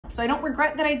So I don't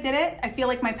regret that I did it. I feel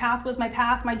like my path was my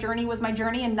path, my journey was my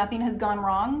journey, and nothing has gone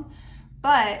wrong.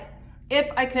 But if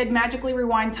I could magically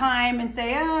rewind time and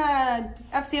say,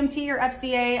 FCMT or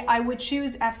FCA, I would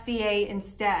choose FCA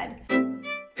instead.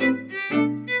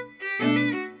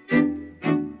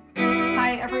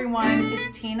 Hi everyone,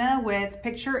 it's Tina with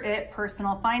Picture It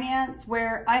Personal Finance,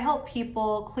 where I help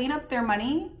people clean up their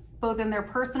money, both in their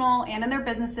personal and in their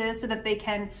businesses, so that they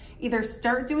can either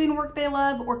start doing work they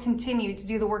love or continue to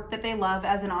do the work that they love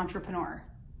as an entrepreneur.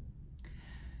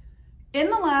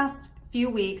 In the last few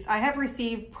weeks, I have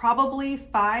received probably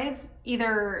 5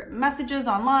 either messages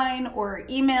online or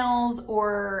emails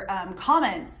or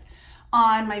comments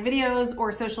on my videos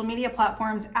or social media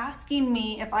platforms asking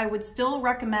me if I would still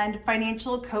recommend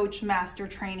Financial Coach Master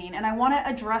Training. And I want to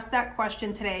address that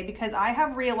question today because I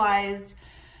have realized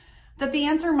that the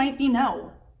answer might be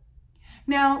no.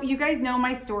 Now, you guys know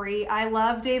my story. I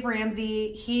love Dave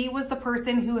Ramsey. He was the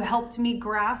person who helped me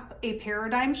grasp a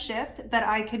paradigm shift that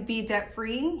I could be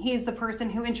debt-free. He's the person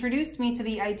who introduced me to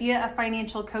the idea of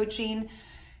financial coaching.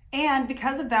 And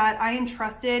because of that, I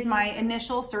entrusted my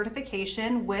initial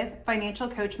certification with Financial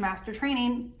Coach Master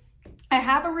Training. I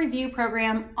have a review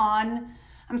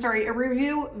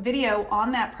video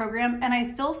on that program, and I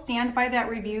still stand by that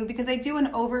review because I do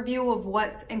an overview of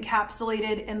what's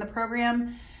encapsulated in the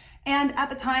program. And at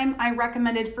the time, I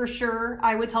recommended for sure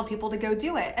I would tell people to go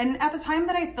do it. And at the time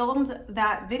that I filmed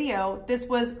that video, this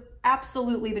was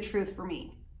absolutely the truth for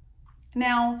me.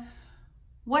 Now,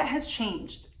 what has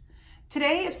changed?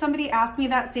 Today, if somebody asked me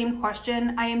that same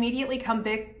question, I immediately come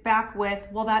back with,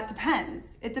 well, that depends.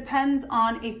 It depends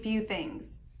on a few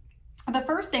things. The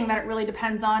first thing that it really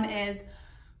depends on is,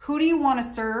 who do you want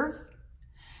to serve?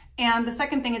 And the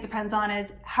second thing it depends on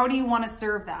is, how do you want to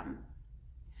serve them?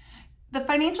 The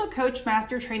Financial Coach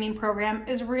Master Training Program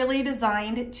is really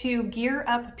designed to gear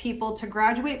up people to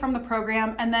graduate from the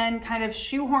program and then kind of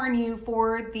shoehorn you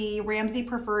for the Ramsey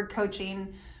Preferred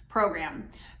Coaching Program.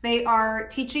 They are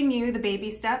teaching you the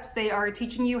baby steps. They are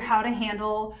teaching you how to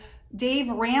handle Dave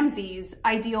Ramsey's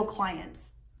ideal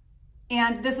clients.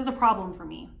 And this is a problem for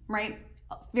me, right?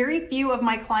 Very few of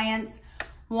my clients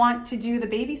want to do the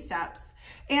baby steps.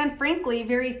 And frankly,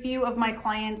 very few of my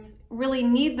clients really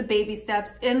need the baby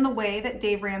steps in the way that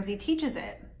Dave Ramsey teaches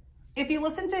it. If you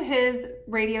listen to his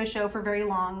radio show for very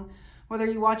long, whether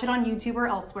you watch it on YouTube or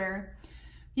elsewhere,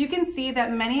 you can see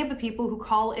that many of the people who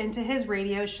call into his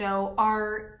radio show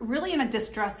are really in a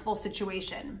distressful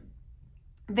situation.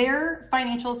 Their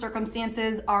financial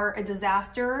circumstances are a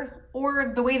disaster,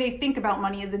 or the way they think about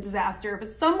money is a disaster, but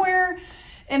somewhere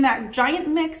in that giant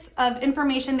mix of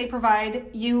information they provide,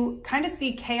 you kind of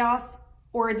see chaos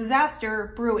or a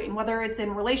disaster brewing, whether it's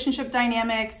in relationship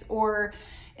dynamics or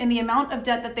in the amount of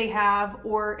debt that they have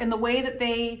or in the way that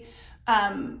they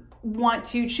want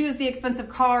to choose the expensive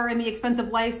car and the expensive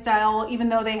lifestyle, even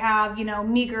though they have,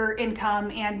 meager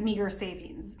income and meager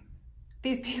savings.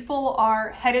 These people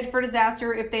are headed for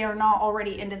disaster if they are not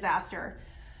already in disaster.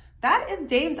 That is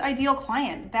Dave's ideal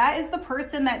client. That is the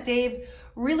person that Dave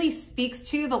really speaks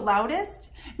to the loudest.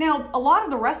 Now, a lot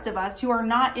of the rest of us who are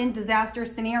not in disaster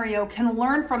scenario can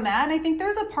learn from that. And I think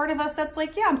there's a part of us that's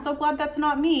like, yeah, I'm so glad that's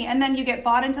not me. And then you get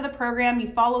bought into the program,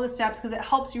 you follow the steps because it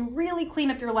helps you really clean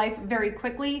up your life very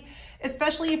quickly,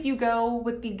 especially if you go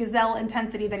with the gazelle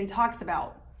intensity that he talks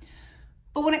about.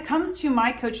 But when it comes to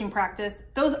my coaching practice,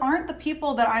 those aren't the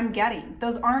people that I'm getting.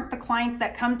 Those aren't the clients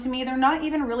that come to me. They're not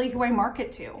even really who I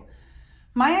market to.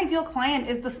 My ideal client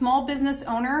is the small business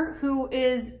owner who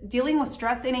is dealing with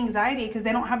stress and anxiety because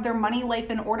they don't have their money life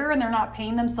in order and they're not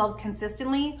paying themselves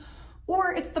consistently.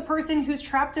 Or it's the person who's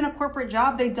trapped in a corporate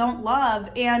job they don't love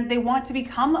and they want to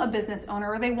become a business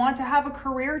owner or they want to have a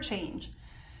career change.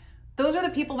 Those are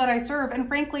the people that I serve, and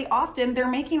frankly, often they're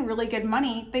making really good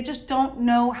money. They just don't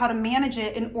know how to manage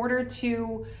it in order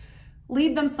to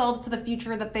lead themselves to the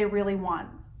future that they really want.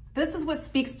 This is what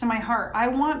speaks to my heart. I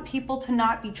want people to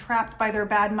not be trapped by their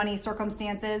bad money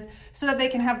circumstances so that they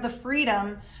can have the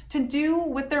freedom to do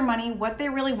with their money what they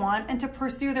really want and to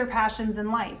pursue their passions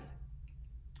in life.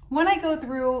 When I go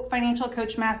through Financial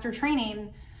Coach Master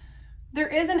Training, there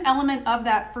is an element of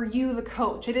that for you, the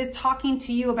coach. It is talking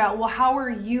to you about, well, how are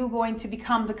you going to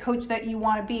become the coach that you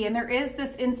want to be? And there is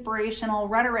this inspirational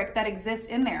rhetoric that exists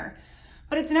in there.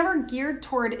 But it's never geared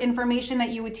toward information that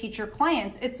you would teach your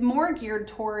clients. It's more geared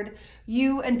toward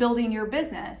you and building your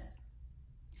business.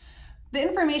 The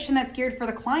information that's geared for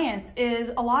the clients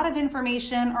is a lot of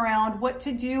information around what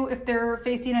to do if they're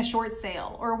facing a short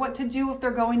sale, or what to do if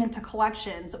they're going into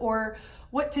collections, or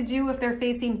what to do if they're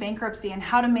facing bankruptcy and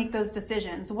how to make those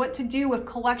decisions, what to do if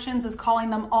collections is calling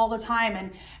them all the time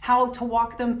and how to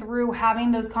walk them through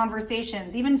having those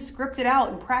conversations, even script it out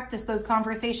and practice those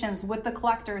conversations with the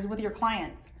collectors, with your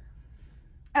clients.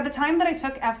 At the time that I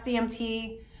took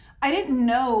FCMT, I didn't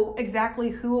know exactly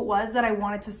who it was that I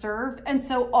wanted to serve. And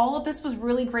so all of this was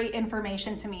really great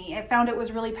information to me. I found it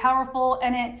was really powerful,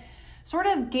 and it sort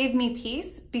of gave me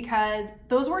peace because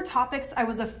those were topics I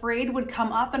was afraid would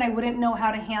come up and I wouldn't know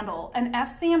how to handle. And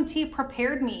FCMT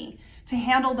prepared me to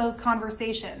handle those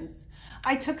conversations.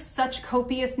 I took such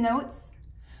copious notes,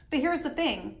 but here's the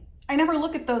thing. I never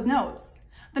look at those notes.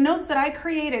 The notes that I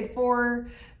created for,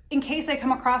 in case I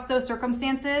come across those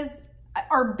circumstances,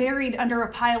 are buried under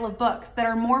a pile of books that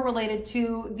are more related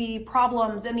to the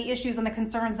problems and the issues and the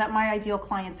concerns that my ideal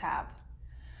clients have.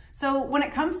 So when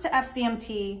it comes to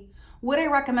FCMT, would I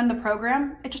recommend the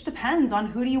program? It just depends on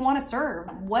who do you want to serve.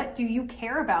 What do you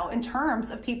care about in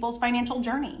terms of people's financial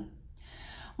journey?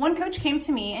 One coach came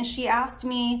to me and she asked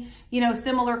me,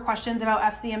 similar questions about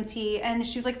FCMT. And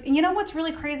she was like, what's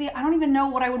really crazy? I don't even know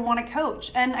what I would want to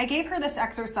coach. And I gave her this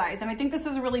exercise. And I think this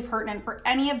is really pertinent for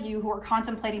any of you who are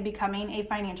contemplating becoming a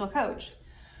financial coach.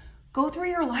 Go through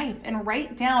your life and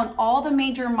write down all the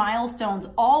major milestones,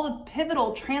 all the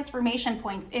pivotal transformation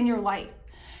points in your life,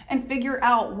 and figure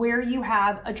out where you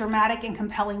have a dramatic and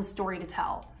compelling story to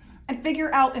tell. And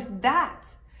figure out if that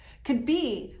could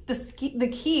be the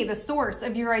key, the source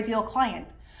of your ideal client.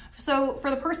 So for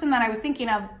the person that I was thinking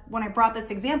of when I brought this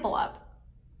example up,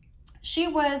 she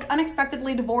was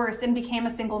unexpectedly divorced and became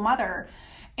a single mother.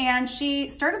 And she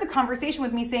started the conversation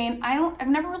with me saying, I've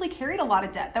never really carried a lot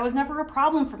of debt. That was never a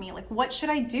problem for me. Like, what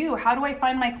should I do? How do I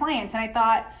find my client? And I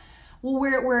thought, well,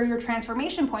 where are your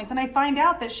transformation points? And I find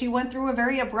out that she went through a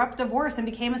very abrupt divorce and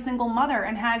became a single mother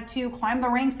and had to climb the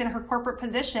ranks in her corporate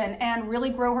position and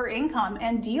really grow her income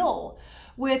and deal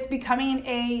with becoming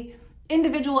a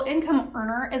individual income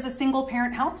earner as a single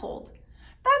parent household.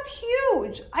 That's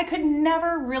huge. I could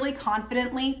never really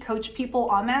confidently coach people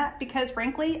on that because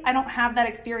frankly, I don't have that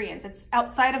experience. It's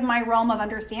outside of my realm of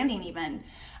understanding even.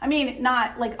 I mean,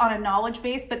 not like on a knowledge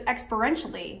base, but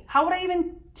experientially. How would I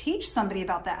even teach somebody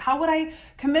about that? How would I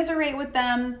commiserate with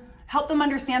them, help them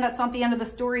understand that's not the end of the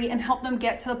story, and help them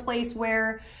get to the place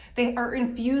where they are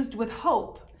infused with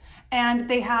hope and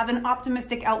they have an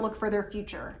optimistic outlook for their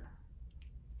future?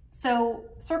 So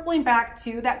circling back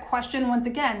to that question once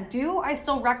again, do I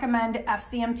still recommend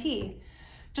FCMT?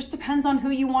 Just depends on who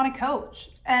you want to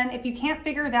coach. And if you can't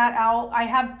figure that out, I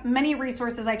have many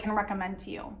resources I can recommend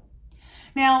to you.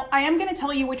 Now, I am going to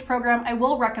tell you which program I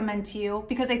will recommend to you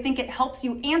because I think it helps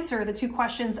you answer the two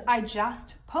questions I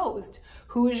just posed.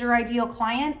 Who is your ideal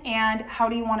client and how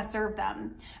do you want to serve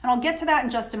them? And I'll get to that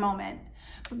in just a moment.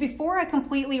 But before I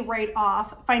completely write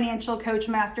off Financial Coach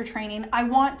Master Training, I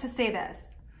want to say this.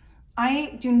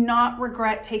 I do not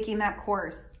regret taking that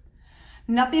course.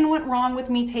 Nothing went wrong with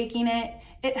me taking it.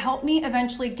 It helped me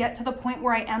eventually get to the point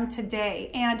where I am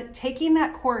today. And taking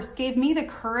that course gave me the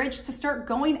courage to start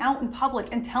going out in public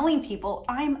and telling people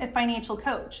I'm a financial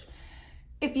coach.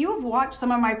 If you have watched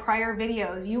some of my prior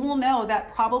videos, you will know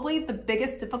that probably the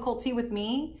biggest difficulty with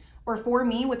me or for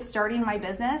me with starting my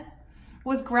business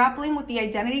was grappling with the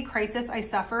identity crisis I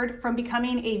suffered from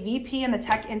becoming a VP in the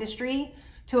tech industry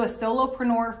to a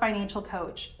solopreneur financial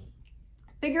coach.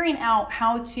 Figuring out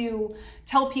how to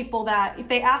tell people that if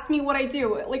they ask me what I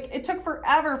do, like it took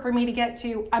forever for me to get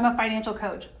to, I'm a financial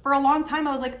coach. For a long time,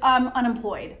 I was like, I'm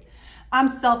unemployed. I'm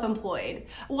self-employed.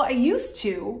 Well, I used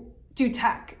to do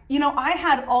tech. I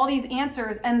had all these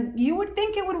answers and you would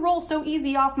think it would roll so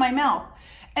easy off my mouth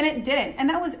and it didn't. And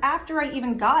that was after I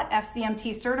even got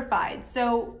FCMT certified.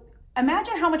 So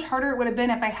imagine how much harder it would have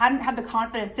been if I hadn't had the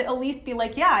confidence to at least be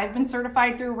like, yeah, I've been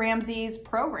certified through Ramsey's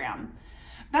program.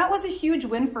 That was a huge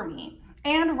win for me.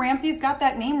 And Ramsey's got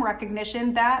that name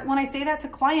recognition that when I say that to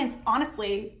clients,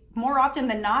 honestly, more often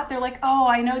than not, they're like, oh,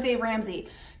 I know Dave Ramsey.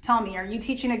 Tell me, are you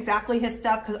teaching exactly his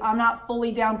stuff? Because I'm not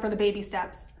fully down for the baby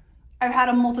steps. I've had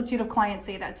a multitude of clients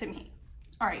say that to me.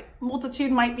 All right,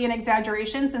 multitude might be an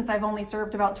exaggeration since I've only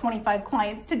served about 25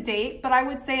 clients to date, but I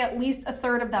would say at least a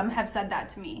third of them have said that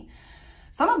to me.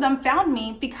 Some of them found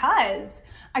me because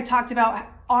I talked about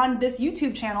on this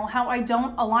YouTube channel how I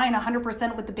don't align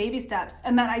 100% with the baby steps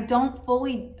and that I don't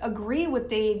fully agree with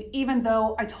Dave, even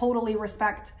though I totally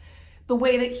respect the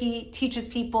way that he teaches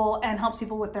people and helps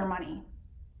people with their money.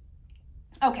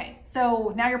 Okay,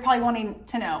 so now you're probably wanting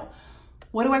to know,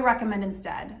 what do I recommend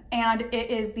instead? And it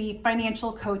is the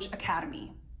Financial Coach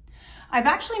Academy. I've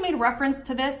actually made reference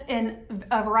to this in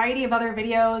a variety of other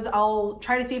videos. I'll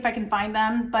try to see if I can find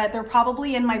them, but they're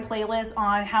probably in my playlist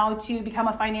on how to become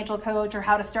a financial coach or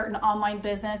how to start an online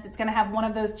business. It's gonna have one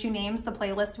of those two names, the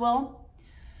playlist will.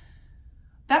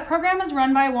 That program is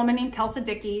run by a woman named Kelsey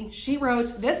Dickey. She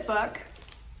wrote this book,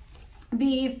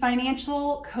 The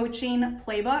Financial Coaching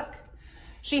Playbook.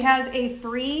 She has a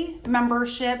free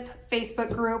membership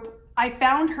Facebook group. I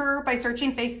found her by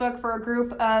searching Facebook for a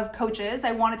group of coaches.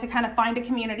 I wanted to kind of find a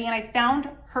community, and I found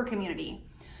her community.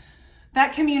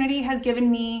 That community has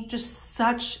given me just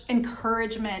such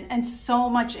encouragement and so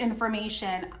much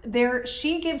information.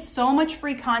 She gives so much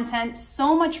free content,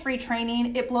 so much free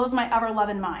training. It blows my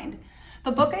ever-loving mind.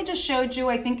 The book I just showed you,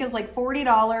 I think, is like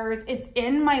 $40. It's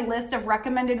in my list of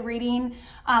recommended reading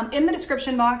in the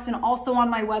description box and also on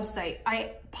my website.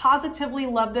 I positively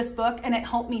love this book, and it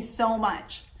helped me so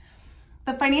much.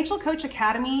 The Financial Coach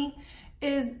Academy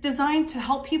is designed to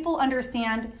help people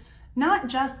understand not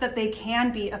just that they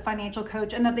can be a financial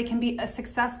coach and that they can be a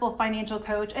successful financial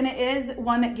coach. And it is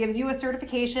one that gives you a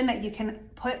certification that you can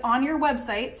put on your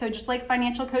website. So just like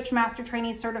Financial Coach Master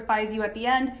Training certifies you at the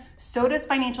end, so does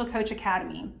Financial Coach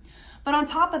Academy. But on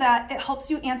top of that, it helps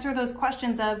you answer those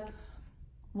questions of,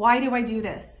 why do I do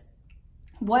this?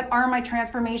 What are my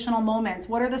transformational moments?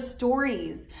 What are the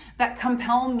stories that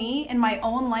compel me in my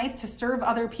own life to serve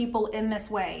other people in this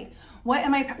way? Why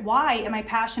am I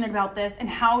passionate about this, and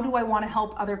how do I want to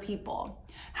help other people?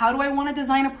 How do I want to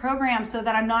design a program so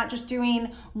that I'm not just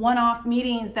doing one-off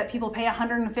meetings that people pay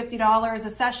 $150 a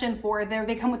session for?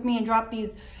 They come with me and drop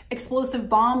these explosive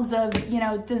bombs of,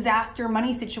 disaster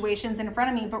money situations in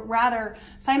front of me, but rather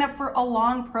sign up for a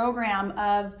long program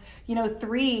of,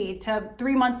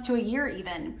 3 months to a year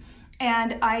even.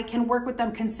 And I can work with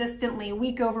them consistently,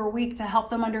 week over week, to help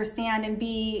them understand and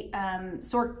be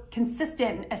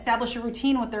consistent, establish a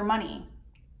routine with their money.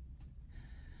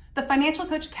 The Financial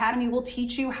Coach Academy will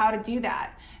teach you how to do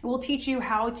that. It will teach you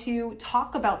how to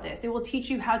talk about this. It will teach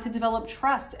you how to develop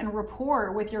trust and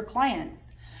rapport with your clients.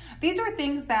 These are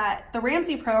things that the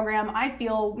Ramsey program, I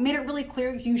feel, made it really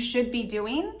clear you should be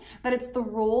doing, that it's the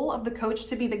role of the coach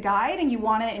to be the guide, and you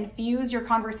want to infuse your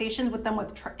conversations with them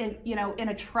in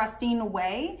a trusting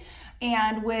way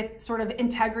and with sort of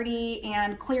integrity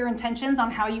and clear intentions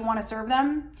on how you want to serve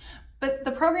them. But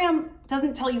the program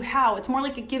doesn't tell you how. It's more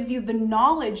like it gives you the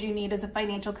knowledge you need as a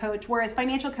financial coach, whereas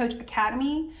Financial Coach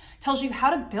Academy tells you how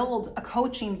to build a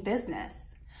coaching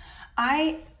business.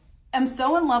 I'm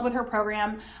so in love with her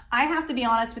program. I have to be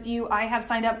honest with you, I have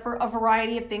signed up for a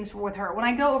variety of things with her. When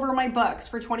I go over my books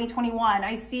for 2021,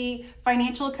 I see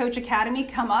Financial Coach Academy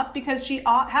come up because she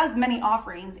has many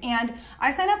offerings, and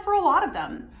I sign up for a lot of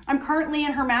them. I'm currently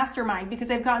in her mastermind because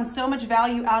I've gotten so much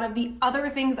value out of the other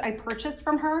things I purchased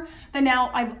from her that now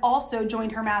I've also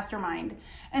joined her mastermind.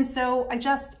 And so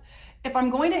if I'm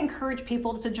going to encourage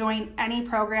people to join any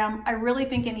program, I really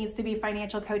think it needs to be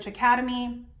Financial Coach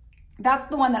Academy. That's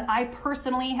the one that I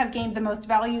personally have gained the most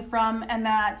value from, and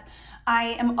that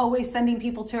I am always sending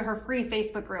people to her free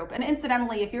Facebook group. And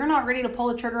incidentally, if you're not ready to pull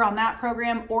the trigger on that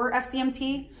program or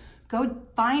FCMT, go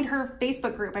find her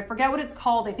Facebook group. I forget what it's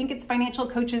called. I think it's Financial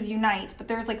Coaches Unite, but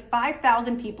there's like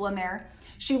 5,000 people in there.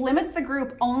 She limits the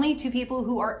group only to people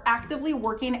who are actively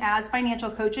working as financial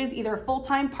coaches, either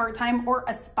full-time, part-time, or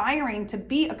aspiring to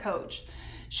be a coach.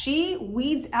 She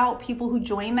weeds out people who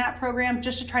join that program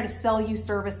just to try to sell you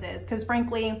services, because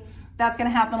frankly, that's going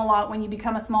to happen a lot when you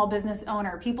become a small business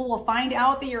owner. People will find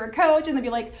out that you're a coach and they'll be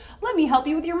like, let me help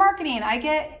you with your marketing. I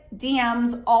get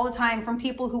DMs all the time from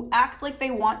people who act like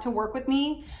they want to work with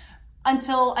me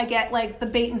until I get like the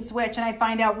bait and switch and I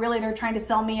find out really they're trying to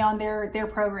sell me on their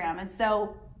program. And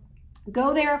so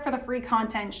go there for the free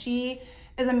content. She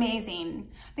is amazing.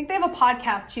 I think they have a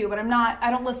podcast too, but I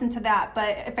don't listen to that.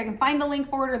 But if I can find the link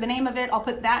for it or the name of it, I'll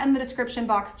put that in the description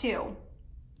box too.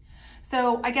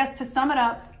 So I guess to sum it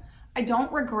up, I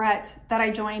don't regret that I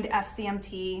joined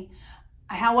FCMT.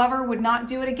 I, however, would not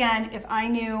do it again if I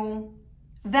knew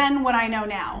then what I know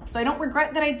now. So I don't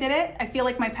regret that I did it. I feel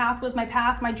like my path was my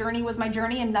path, my journey was my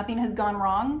journey, and nothing has gone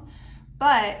wrong.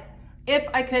 But if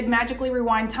I could magically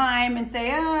rewind time and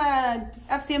say,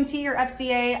 FCMT or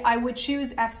FCA, I would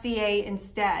choose FCA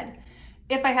instead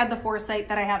if I had the foresight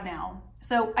that I have now.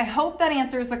 So I hope that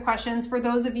answers the questions for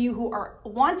those of you who are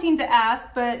wanting to ask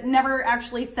but never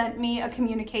actually sent me a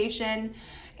communication.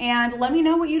 And let me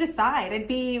know what you decide. I'd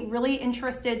be really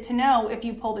interested to know if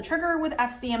you pull the trigger with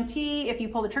FCMT, if you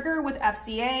pull the trigger with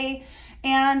FCA,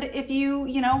 And if you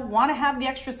want to have the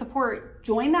extra support,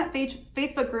 join that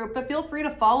Facebook group, but feel free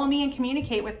to follow me and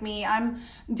communicate with me. I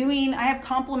have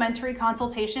complimentary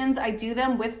consultations. I do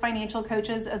them with financial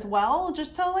coaches as well,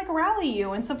 just to like rally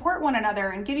you and support one another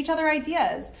and give each other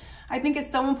ideas. I think it's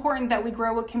so important that we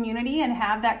grow a community and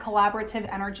have that collaborative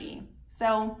energy.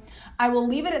 So I will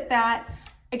leave it at that.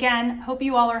 Again, hope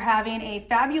you all are having a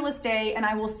fabulous day, and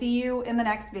I will see you in the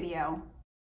next video.